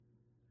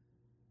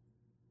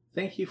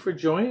Thank you for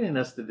joining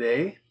us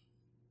today.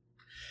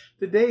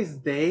 Today's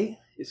day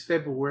is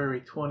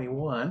February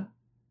 21,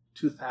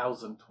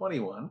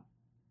 2021.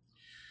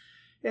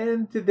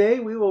 And today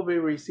we will be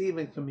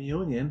receiving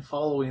communion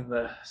following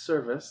the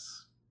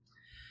service.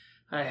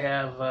 I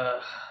have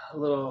a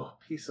little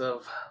piece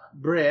of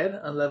bread,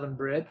 unleavened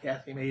bread,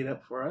 Kathy made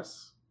up for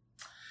us,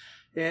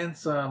 and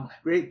some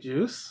grape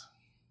juice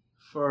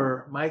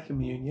for my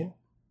communion.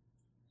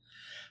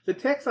 The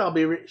text I'll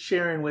be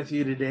sharing with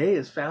you today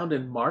is found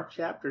in Mark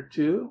chapter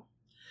 2,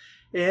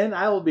 and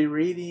I will be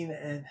reading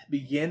and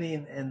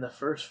beginning in the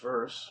first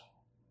verse.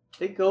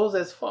 It goes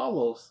as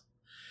follows.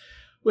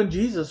 When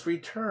Jesus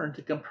returned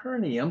to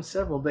Capernaum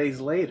several days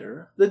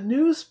later, the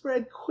news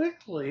spread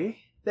quickly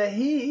that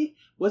he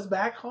was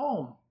back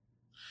home.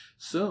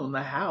 Soon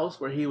the house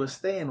where he was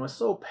staying was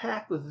so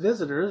packed with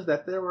visitors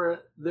that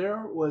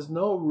there was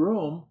no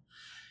room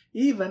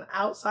even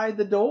outside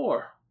the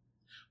door.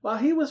 While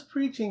he was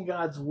preaching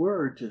God's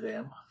word to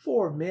them,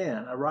 4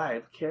 men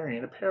arrived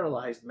carrying a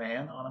paralyzed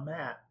man on a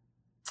mat.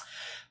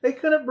 They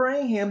couldn't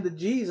bring him to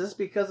Jesus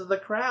because of the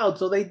crowd,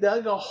 so they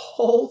dug a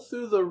hole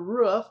through the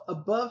roof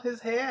above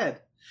his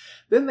head.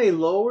 Then they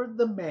lowered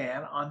the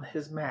man on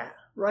his mat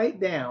right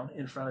down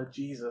in front of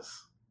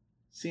Jesus.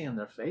 Seeing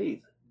their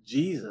faith,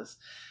 Jesus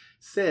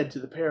said to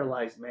the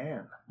paralyzed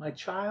man, "My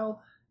child,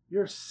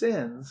 your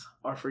sins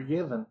are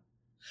forgiven."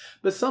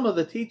 But some of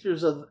the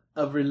teachers of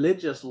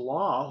religious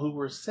law who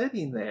were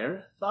sitting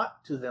there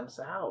thought to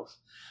themselves,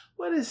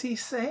 "What is he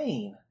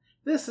saying?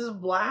 This is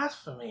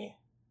blasphemy.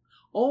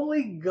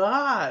 Only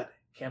God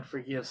can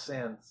forgive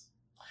sins."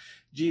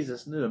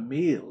 Jesus knew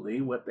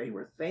immediately what they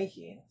were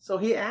thinking, so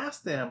he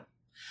asked them,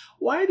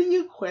 "Why do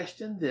you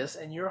question this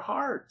in your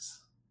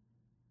hearts?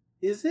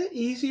 Is it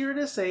easier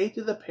to say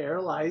to the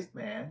paralyzed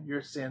man,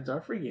 'Your sins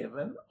are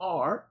forgiven,'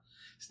 or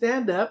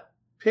 'Stand up,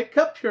 pick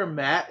up your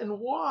mat, and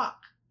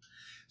walk'?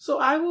 So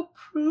I will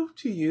prove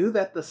to you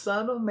that the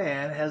Son of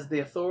Man has the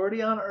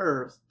authority on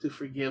earth to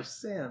forgive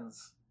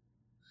sins."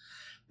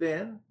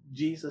 Then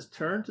Jesus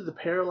turned to the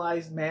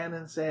paralyzed man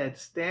and said,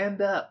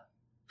 "Stand up,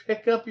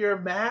 pick up your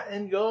mat,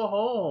 and go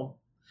home."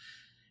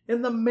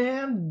 And the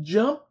man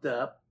jumped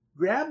up,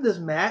 grabbed his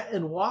mat,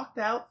 and walked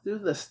out through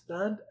the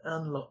stunned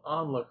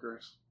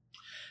onlookers.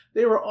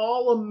 They were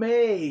all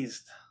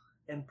amazed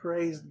and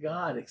praised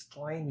God,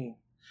 exclaiming,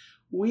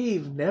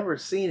 "We've never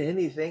seen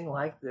anything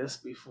like this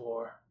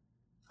before."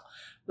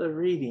 The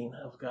reading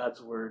of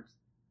God's word.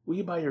 Will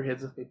you bow your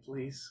heads with me,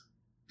 please?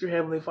 Dear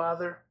Heavenly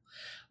Father,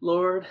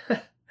 Lord,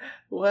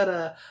 what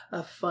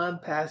a fun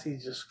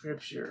passage of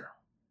Scripture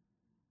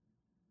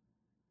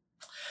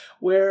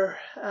where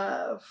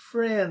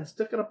friends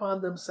took it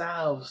upon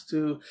themselves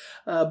to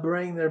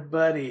bring their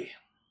buddy,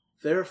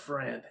 their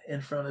friend,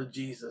 in front of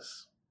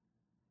Jesus,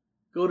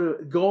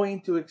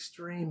 going to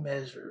extreme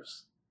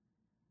measures.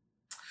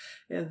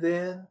 And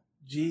then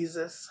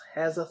Jesus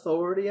has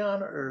authority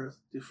on earth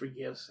to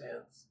forgive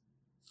sins.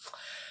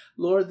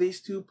 Lord,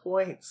 these 2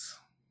 points,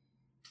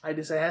 I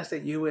just ask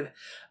that you would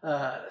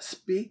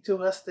speak to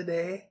us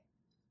today,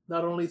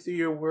 not only through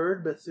your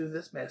word, but through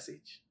this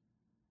message.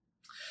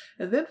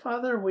 And then,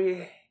 Father,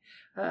 we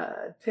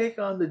take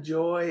on the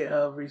joy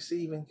of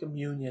receiving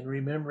communion,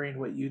 remembering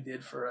what you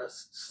did for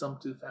us some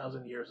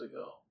 2,000 years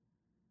ago.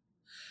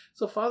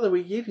 So, Father,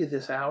 we give you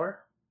this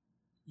hour.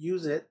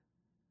 Use it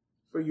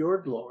for your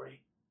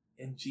glory.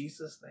 In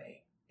Jesus'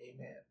 name,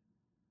 amen.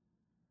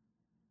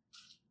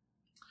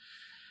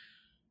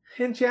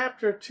 In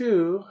chapter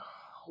 2,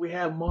 we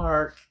have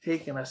Mark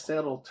taking a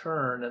settled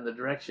turn in the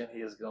direction he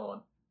is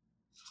going.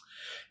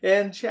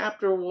 In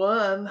chapter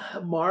 1,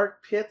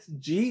 Mark pits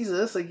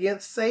Jesus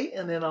against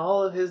Satan and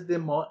all of his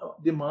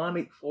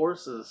demonic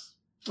forces.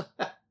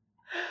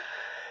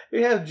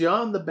 We have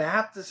John the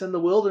Baptist in the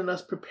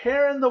wilderness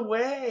preparing the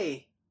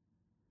way.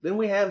 Then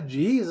we have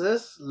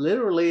Jesus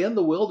literally in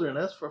the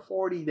wilderness for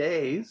 40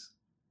 days.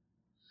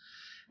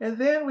 And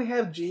then we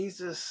have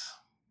Jesus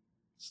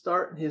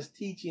starting his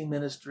teaching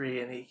ministry,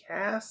 and he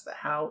casts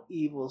out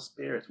evil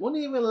spirits.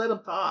 Wouldn't even let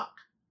them talk.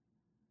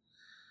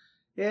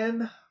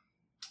 And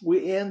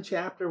we end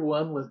chapter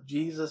 1 with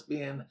Jesus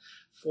being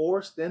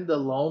forced into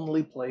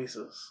lonely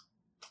places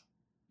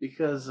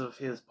because of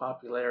his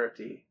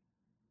popularity.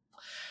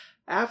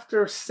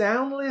 After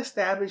soundly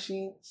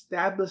establishing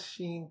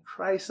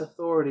Christ's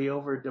authority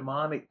over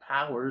demonic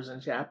powers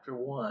in chapter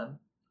 1,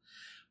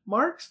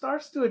 Mark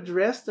starts to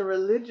address the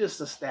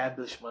religious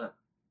establishment,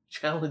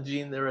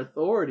 challenging their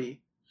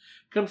authority,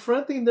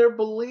 confronting their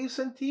beliefs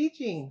and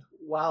teaching,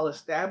 while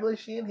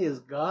establishing his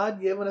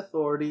God-given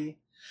authority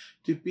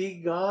to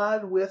be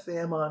God with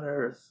them on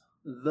earth.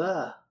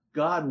 The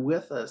God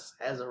with us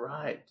has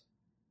arrived,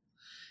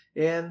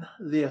 and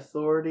the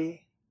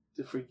authority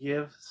to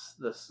forgive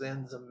the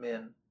sins of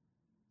men.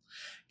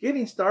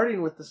 Getting started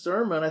with the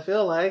sermon, I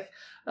feel like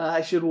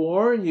I should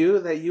warn you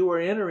that you are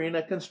entering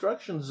a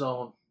construction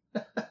zone.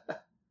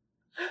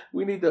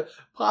 We need to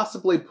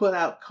possibly put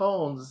out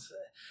cones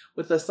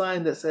with a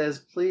sign that says,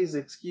 "Please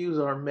excuse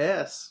our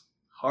mess.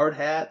 Hard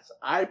hats,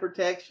 eye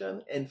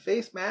protection, and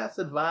face masks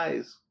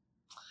advised."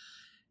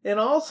 And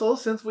also,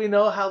 since we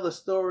know how the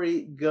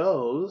story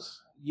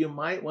goes, you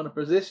might want to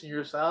position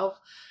yourself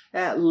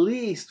at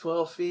least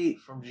 12 feet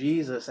from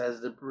Jesus as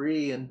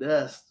debris and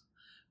dust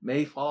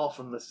may fall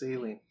from the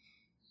ceiling.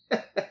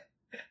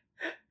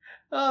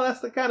 Oh, that's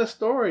the kind of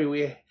story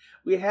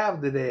we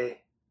have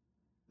today.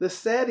 The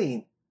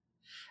setting.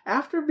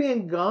 After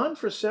being gone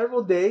for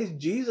several days,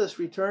 Jesus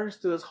returns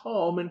to his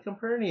home in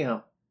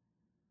Capernaum.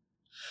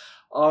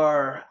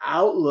 Our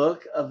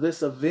outlook of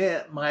this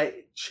event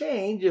might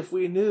change if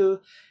we knew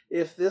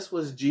if this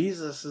was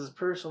Jesus's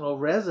personal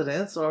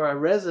residence or a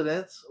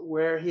residence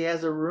where he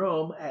has a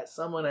room at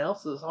someone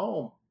else's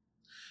home.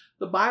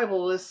 The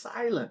Bible is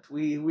silent.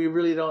 We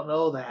really don't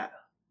know that.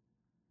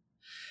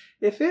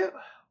 If it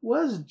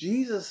was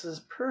Jesus's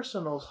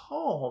personal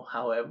home,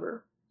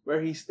 however,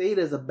 where he stayed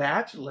as a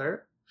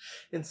bachelor,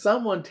 and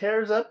someone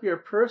tears up your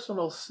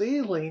personal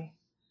ceiling,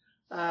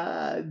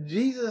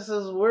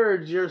 Jesus'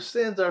 words, "Your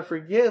sins are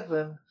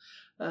forgiven,"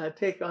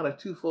 take on a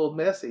twofold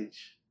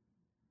message.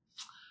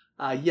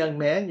 Young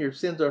man, your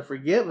sins are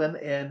forgiven,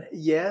 and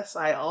yes,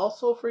 I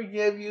also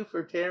forgive you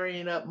for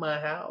tearing up my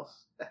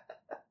house.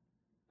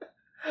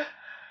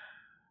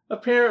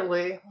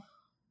 Apparently,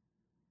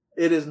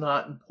 it is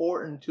not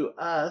important to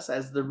us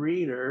as the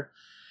reader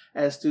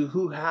as to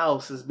whose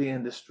house is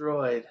being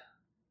destroyed.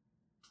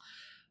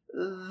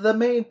 The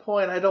main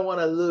point I don't want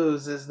to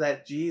lose is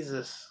that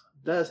Jesus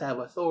does have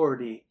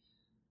authority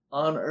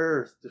on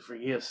earth to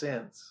forgive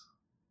sins.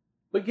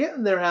 But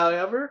getting there,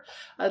 however,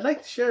 I'd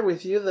like to share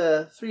with you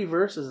the 3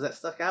 verses that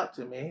stuck out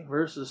to me,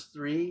 verses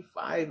 3,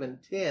 5,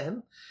 and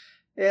 10,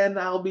 and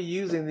I'll be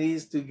using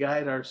these to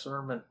guide our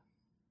sermon.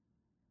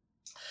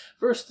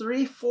 Verse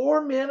 3,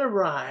 4 men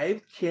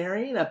arrived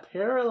carrying a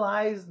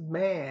paralyzed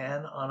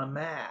man on a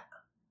mat.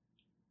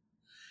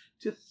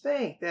 To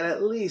think that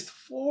at least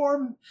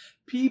 4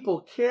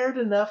 people cared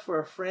enough for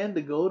a friend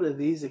to go to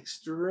these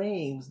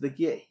extremes to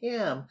get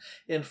him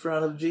in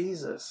front of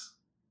Jesus.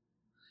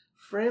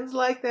 Friends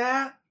like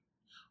that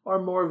are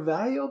more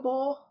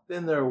valuable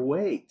than their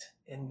weight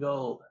in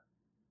gold.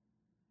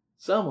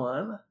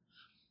 Someone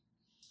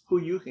who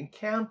you can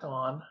count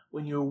on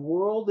when your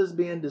world is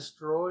being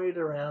destroyed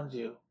around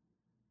you.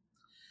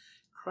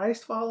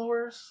 Christ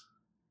followers,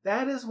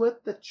 that is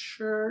what the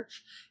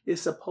church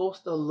is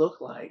supposed to look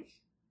like.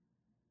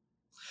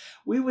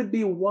 We would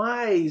be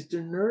wise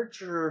to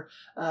nurture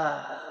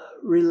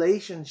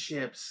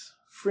relationships,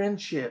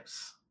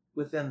 friendships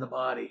within the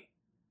body.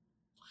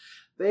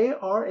 They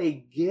are a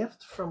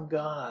gift from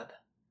God.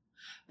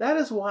 That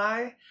is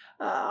why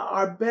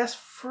our best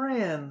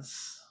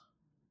friends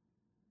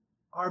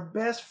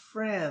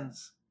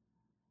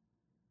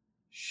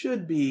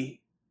should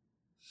be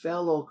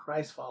fellow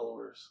Christ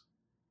followers.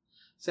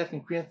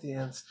 2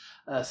 Corinthians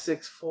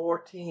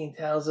 6:14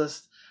 tells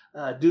us,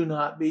 do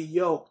not be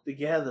yoked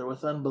together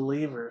with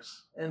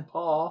unbelievers. And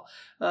Paul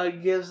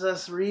gives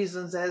us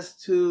reasons as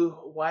to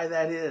why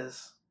that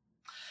is.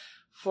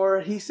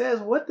 For he says,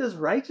 what does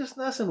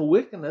righteousness and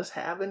wickedness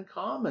have in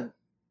common?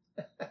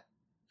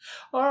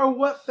 Or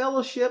what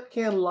fellowship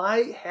can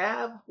light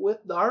have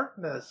with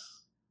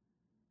darkness?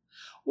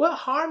 What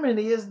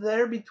harmony is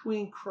there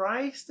between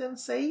Christ and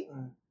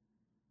Satan?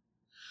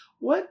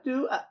 What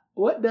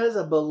does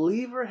a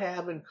believer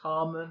have in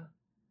common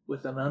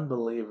with an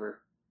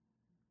unbeliever?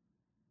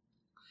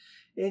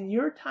 In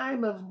your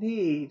time of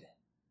need,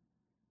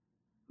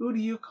 who do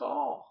you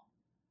call?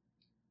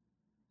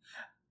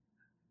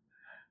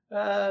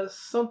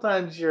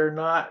 Sometimes you're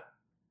not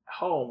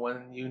home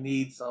when you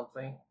need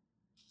something.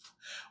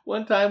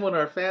 One time when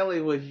our family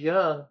was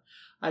young,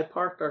 I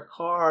parked our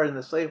car in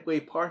the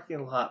Safeway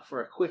parking lot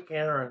for a quick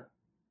errand.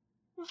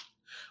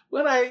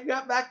 When I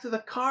got back to the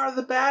car,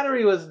 the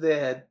battery was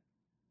dead,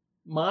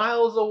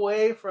 miles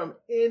away from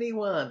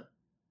anyone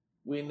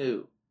we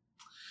knew,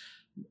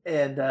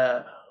 and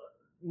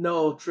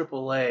no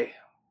AAA,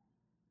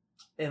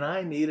 and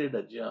I needed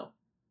a jump.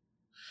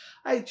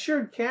 I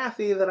assured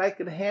Kathy that I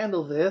could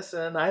handle this,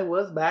 and I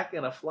was back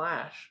in a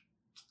flash.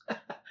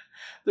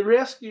 The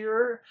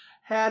rescuer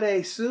had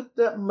a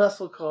souped-up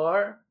muscle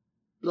car,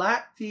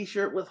 black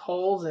t-shirt with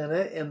holes in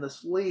it, and the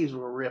sleeves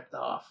were ripped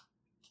off.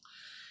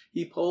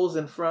 He pulls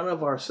in front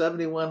of our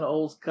 71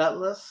 Olds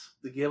Cutlass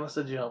to give us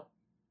a jump.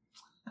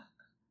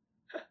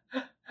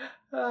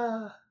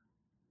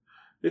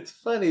 It's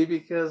funny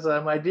because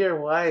my dear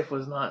wife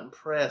was not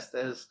impressed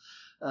as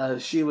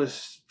she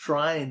was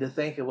trying to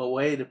think of a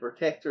way to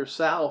protect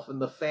herself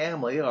and the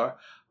family, or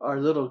our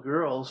little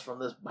girls, from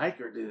this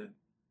biker dude.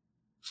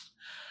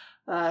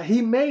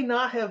 He may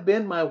not have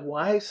been my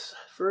wife's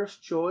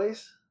first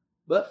choice,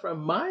 but from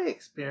my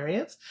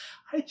experience,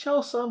 I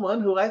chose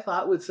someone who I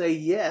thought would say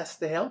yes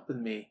to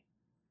helping me.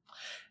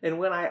 And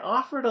when I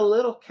offered a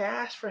little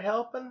cash for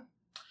helping,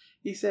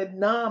 he said,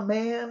 "Nah,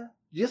 man,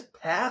 just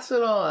pass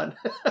it on."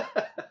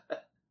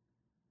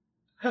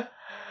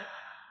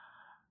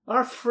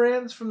 Our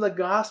friends from the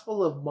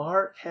Gospel of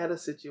Mark had a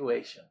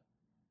situation.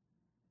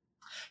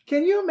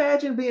 Can you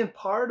imagine being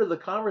part of the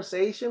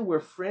conversation where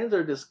friends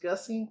are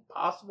discussing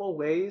possible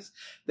ways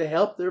to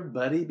help their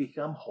buddy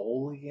become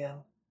whole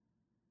again?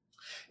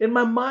 In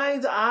my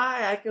mind's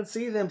eye, I can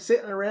see them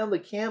sitting around the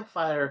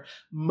campfire,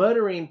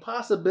 muttering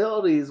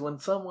possibilities when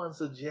someone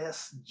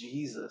suggests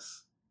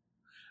Jesus.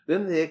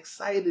 Then the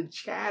excited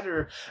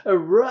chatter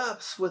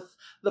erupts with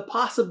the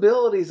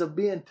possibilities of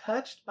being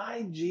touched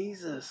by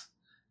Jesus.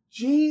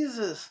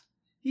 Jesus,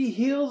 he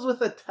heals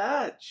with a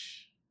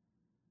touch.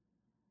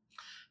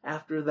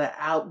 After the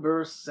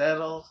outburst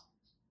settles,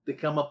 they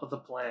come up with a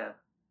plan.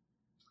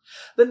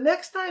 The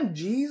next time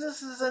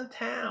Jesus is in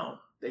town,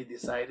 they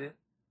decided,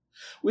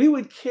 we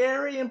would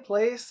carry and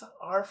place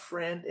our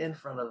friend in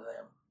front of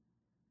them,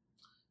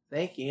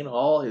 thinking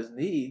all he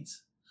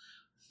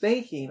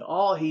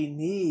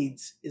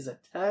needs is a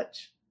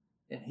touch,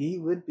 and he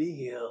would be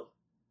healed.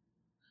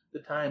 The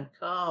time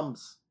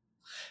comes,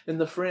 and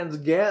the friends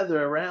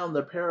gather around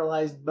their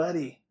paralyzed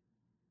buddy.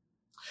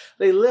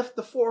 They lift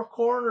the four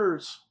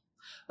corners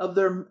of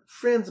their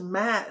friend's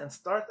mat and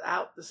start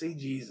out to see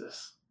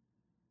Jesus,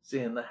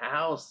 seeing the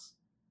house.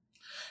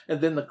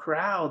 And then the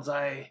crowds,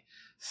 I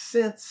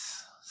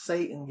sense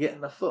Satan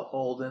getting a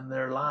foothold in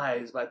their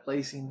lives by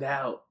placing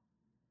doubt.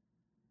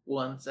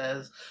 One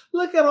says,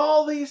 look at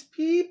all these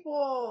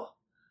people.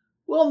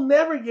 We'll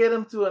never get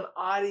him to an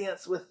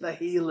audience with the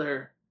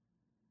healer.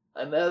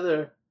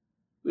 Another,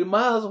 we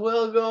might as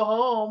well go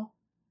home.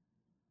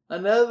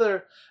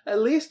 Another,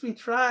 at least we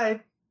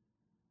tried.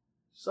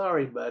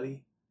 Sorry,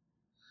 buddy.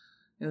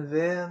 And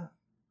then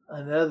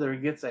another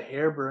gets a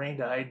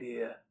harebrained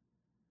idea.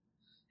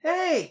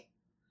 Hey,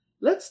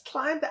 let's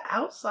climb the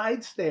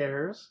outside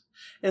stairs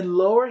and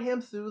lower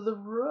him through the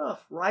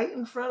roof right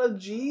in front of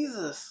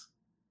Jesus.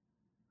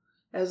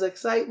 As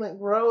excitement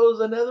grows,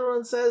 another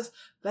one says,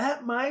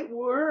 that might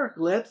work.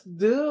 Let's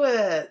do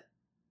it.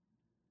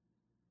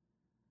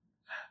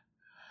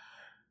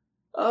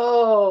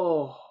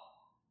 Oh,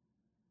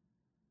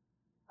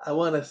 I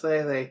want to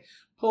say they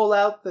pull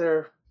out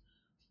their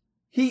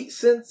heat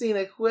sensing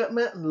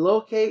equipment and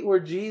locate where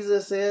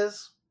Jesus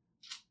is.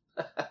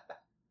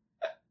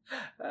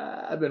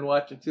 I've been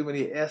watching too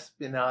many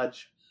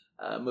espionage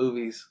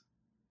movies.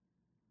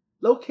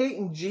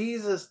 Locating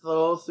Jesus,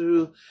 though,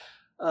 through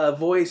a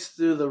voice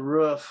through the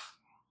roof.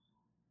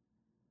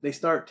 They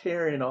start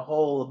tearing a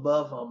hole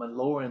above them and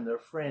lowering their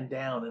friend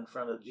down in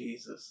front of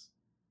Jesus.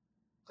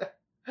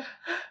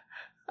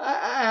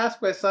 I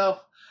ask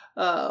myself,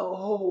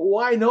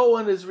 why no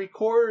one is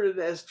recorded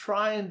as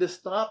trying to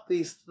stop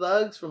these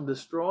thugs from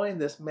destroying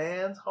this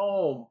man's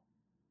home?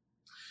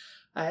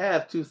 I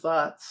have two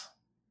thoughts.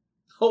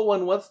 No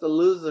one wants to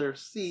lose their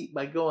seat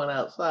by going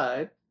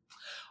outside,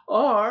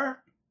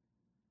 or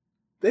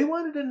they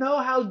wanted to know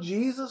how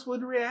Jesus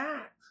would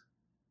react.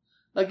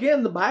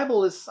 Again, the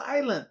Bible is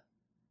silent.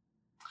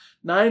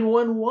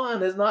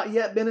 911 has not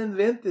yet been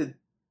invented.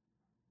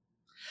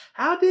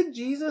 How did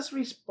Jesus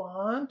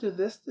respond to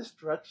this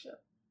destruction?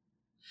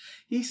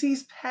 He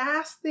sees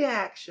past the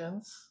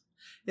actions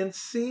and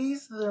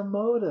sees their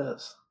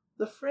motives,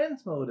 the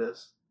friends'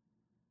 motives.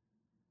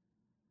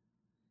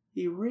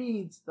 He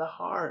reads the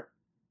heart.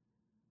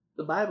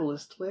 The Bible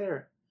is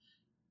clear.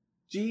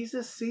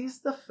 Jesus sees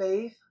the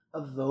faith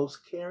of those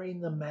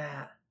carrying the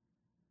mat.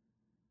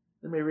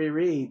 Let me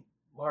reread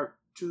Mark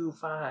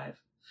 2:5.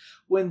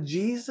 When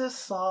Jesus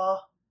saw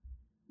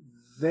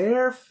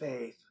their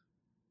faith,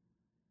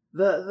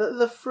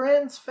 the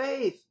friend's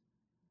faith,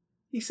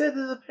 he said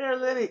to the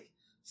paralytic,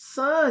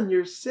 son,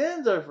 your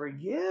sins are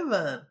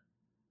forgiven.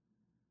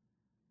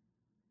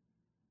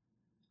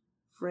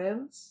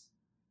 Friends,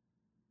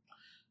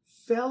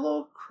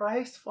 fellow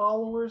Christ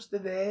followers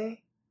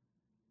today,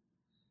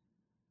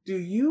 do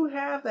you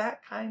have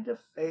that kind of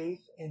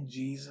faith in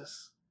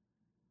Jesus?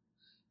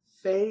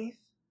 Faith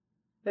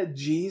that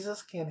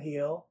Jesus can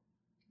heal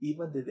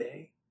even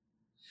today?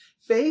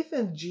 Faith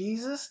in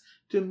Jesus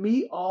to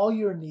meet all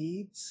your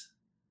needs?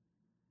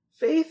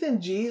 Faith in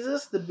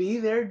Jesus to be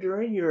there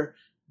during your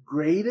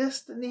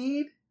greatest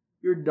need,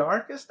 your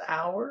darkest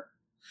hour?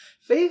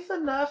 Faith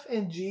enough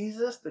in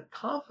Jesus to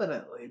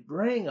confidently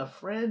bring a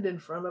friend in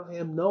front of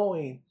him,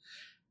 knowing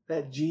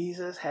that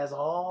Jesus has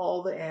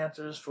all the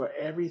answers for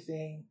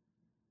everything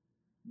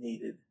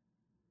needed.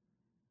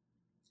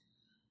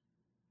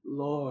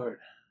 Lord,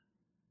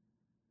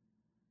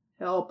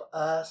 help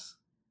us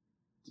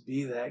to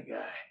be that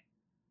guy.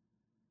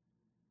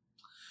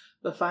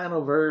 The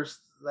final verse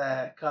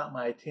that caught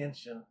my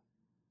attention,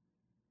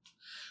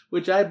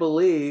 which I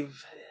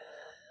believe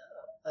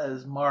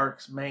is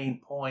Mark's main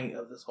point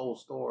of this whole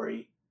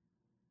story.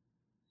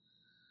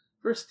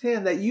 Verse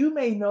 10, that you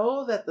may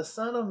know that the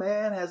Son of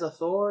Man has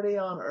authority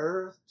on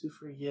earth to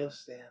forgive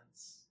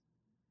sins.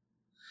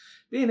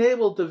 Being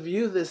able to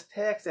view this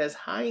text as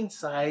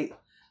hindsight,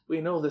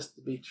 we know this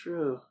to be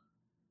true.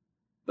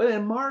 But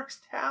in Mark's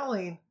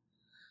telling,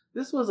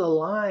 this was a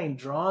line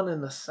drawn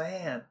in the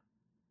sand.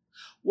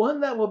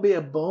 One that will be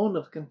a bone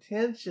of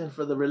contention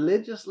for the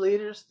religious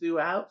leaders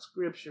throughout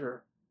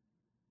Scripture.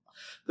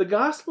 The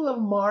Gospel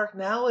of Mark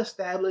now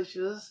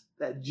establishes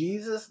that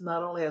Jesus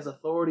not only has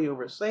authority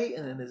over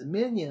Satan and his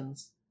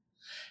minions,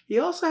 he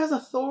also has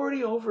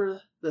authority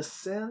over the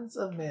sins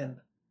of men.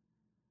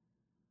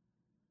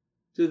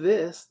 To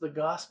this, the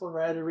gospel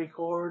writer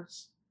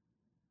records,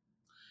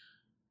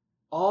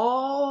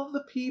 all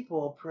the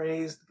people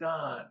praised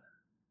God.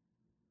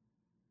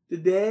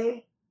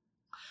 Today,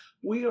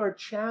 we are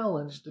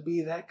challenged to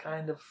be that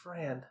kind of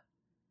friend.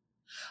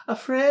 A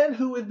friend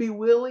who would be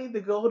willing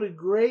to go to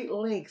great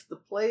lengths to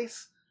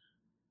place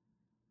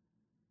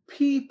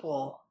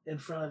people in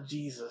front of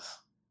Jesus.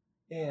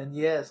 And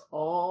yes,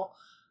 all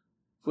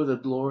for the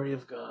glory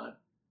of God.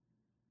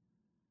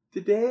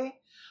 Today,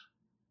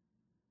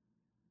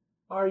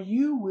 are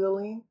you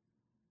willing?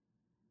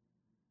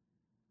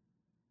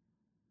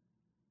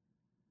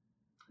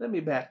 Let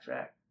me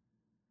backtrack.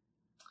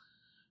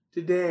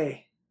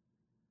 Today,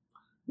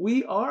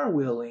 we are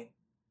willing,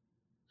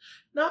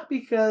 not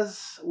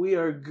because we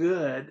are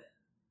good,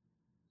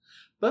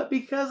 but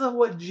because of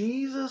what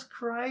Jesus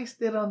Christ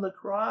did on the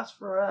cross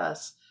for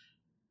us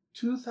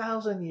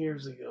 2,000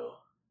 years ago.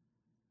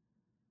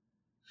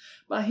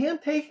 By Him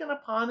taking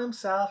upon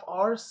Himself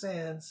our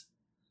sins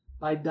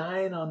by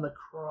dying on the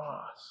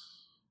cross.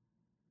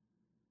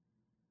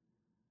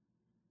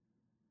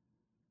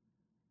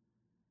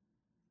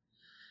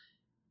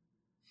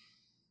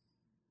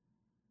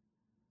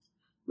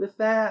 With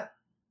that,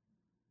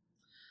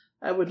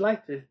 I would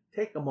like to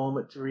take a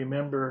moment to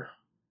remember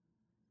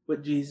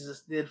what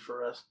Jesus did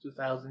for us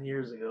 2,000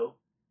 years ago.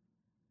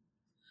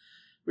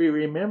 We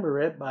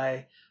remember it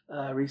by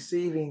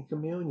receiving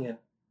communion.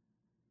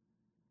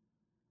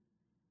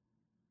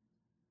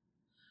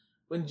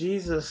 When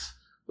Jesus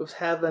was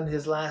having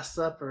His Last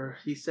Supper,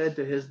 He said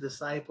to His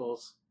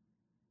disciples,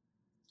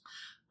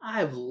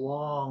 I've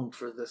longed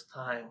for this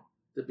time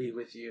to be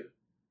with you.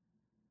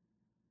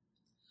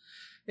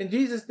 And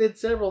Jesus did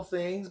several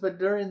things, but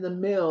during the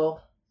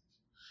meal,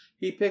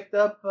 He picked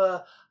up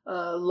a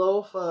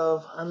loaf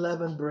of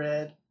unleavened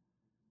bread,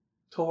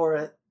 tore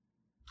it,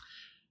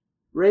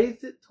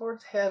 raised it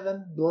towards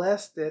heaven,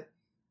 blessed it,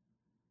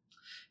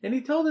 and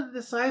He told the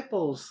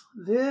disciples,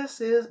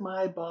 this is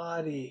my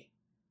body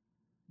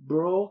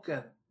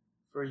broken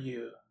for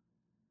you.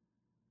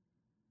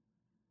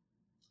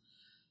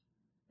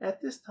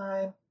 At this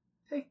time,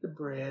 take the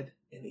bread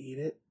and eat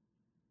it.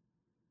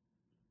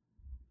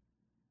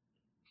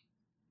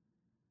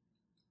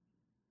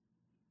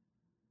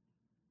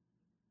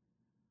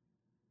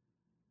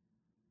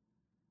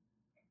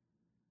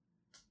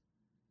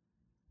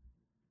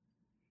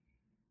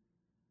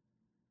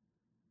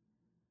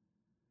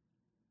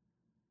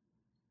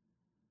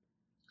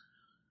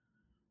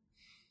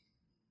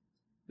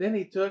 Then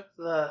He took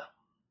the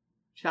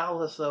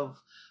chalice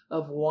of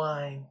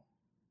wine.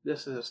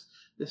 This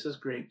is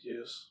grape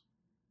juice.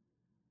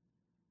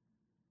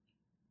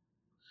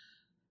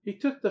 He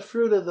took the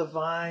fruit of the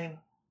vine,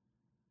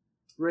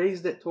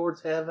 raised it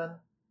towards heaven,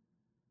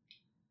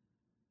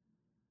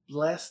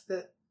 blessed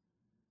it,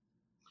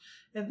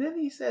 and then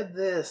He said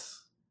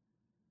this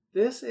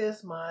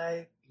is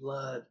my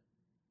blood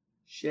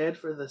shed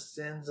for the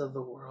sins of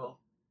the world.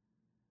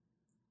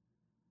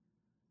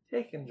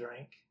 Take and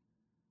drink.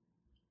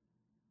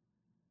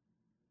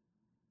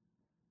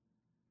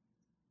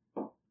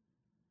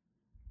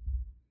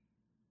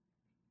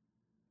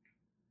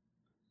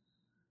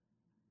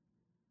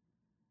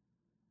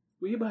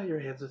 Will you bow your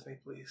heads with me,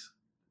 please?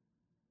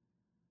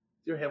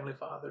 Dear Heavenly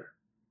Father,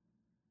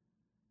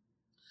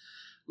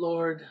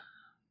 Lord,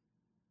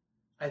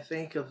 I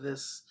think of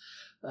this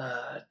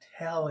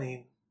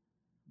telling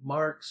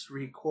Mark's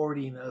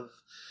recording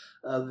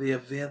of the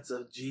events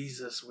of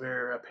Jesus,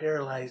 where a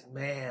paralyzed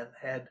man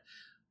had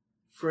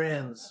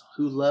friends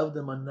who loved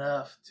him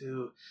enough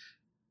to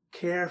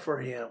care for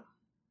him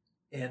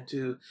and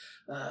to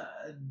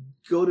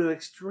go to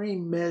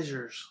extreme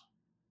measures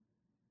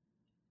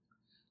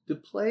to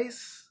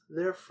place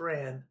their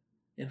friend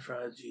in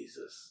front of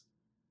Jesus.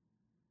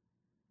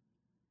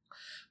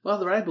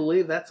 Father, I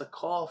believe that's a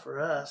call for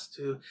us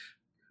to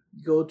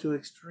go to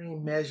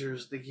extreme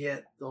measures to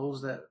get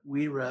those that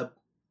we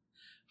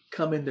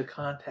come into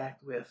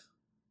contact with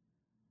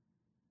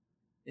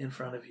in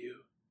front of you.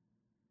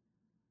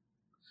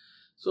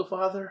 So,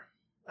 Father,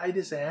 I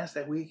just ask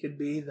that we could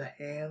be the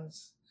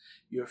hands,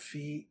 your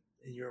feet,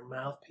 and your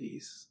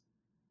mouthpiece.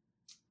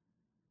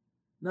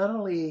 Not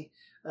only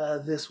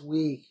this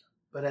week,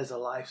 but as a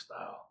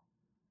lifestyle.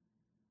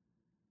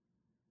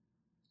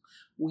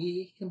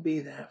 We can be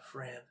that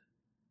friend.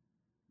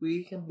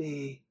 We can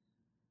be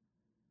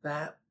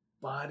that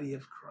body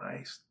of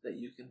Christ that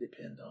you can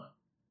depend on.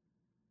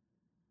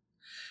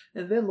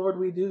 And then, Lord,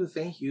 we do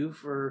thank you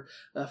for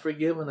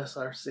forgiving us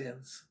our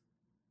sins.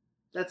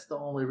 That's the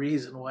only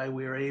reason why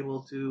we are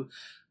able to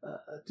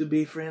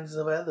be friends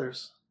of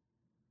others.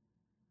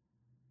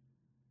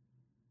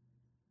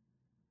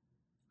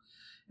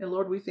 And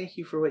Lord, we thank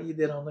you for what you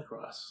did on the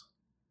cross.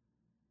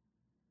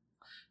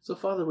 So,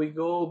 Father, we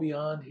go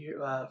beyond here,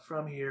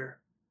 from here,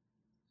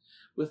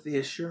 with the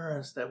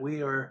assurance that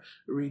we are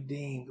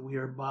redeemed, we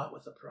are bought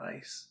with a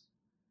price.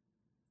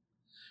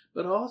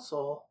 But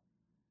also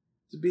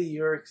to be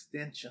your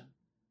extension,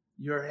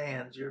 your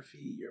hands, your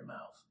feet, your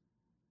mouth.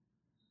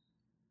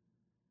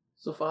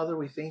 So, Father,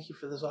 we thank you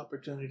for this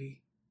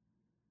opportunity.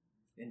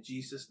 In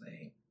Jesus'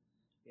 name,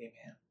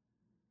 Amen.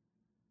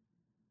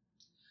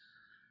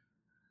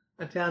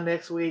 Until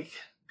next week,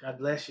 God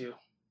bless you.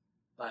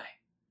 Bye.